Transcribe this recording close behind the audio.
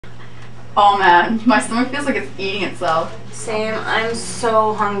Oh man, my stomach feels like it's eating itself. Same, I'm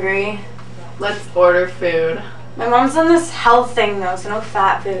so hungry. Let's order food. My mom's on this health thing though, so no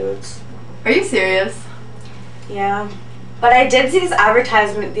fat foods. Are you serious? Yeah. But I did see this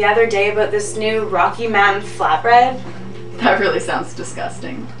advertisement the other day about this new Rocky Mountain flatbread. That really sounds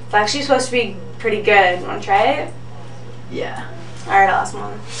disgusting. It's actually supposed to be pretty good. Wanna try it? Yeah. Alright, I'll ask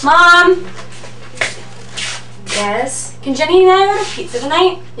Mom. Mom! Yes? Can Jenny and I order pizza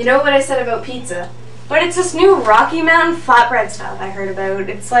tonight? You know what I said about pizza? But it's this new Rocky Mountain flatbread stuff I heard about.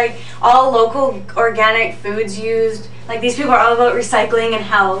 It's like all local organic foods used. Like these people are all about recycling and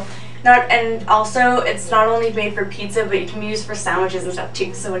health. And also it's not only made for pizza, but it can be used for sandwiches and stuff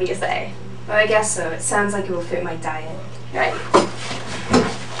too. So what do you say? Well, I guess so. It sounds like it will fit my diet. Right.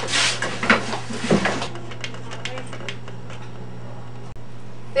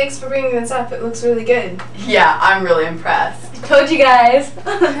 Thanks for bringing this up. It looks really good. Yeah, I'm really impressed. Told you guys.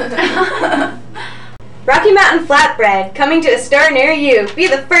 Rocky Mountain flatbread coming to a store near you. Be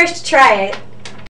the first to try it.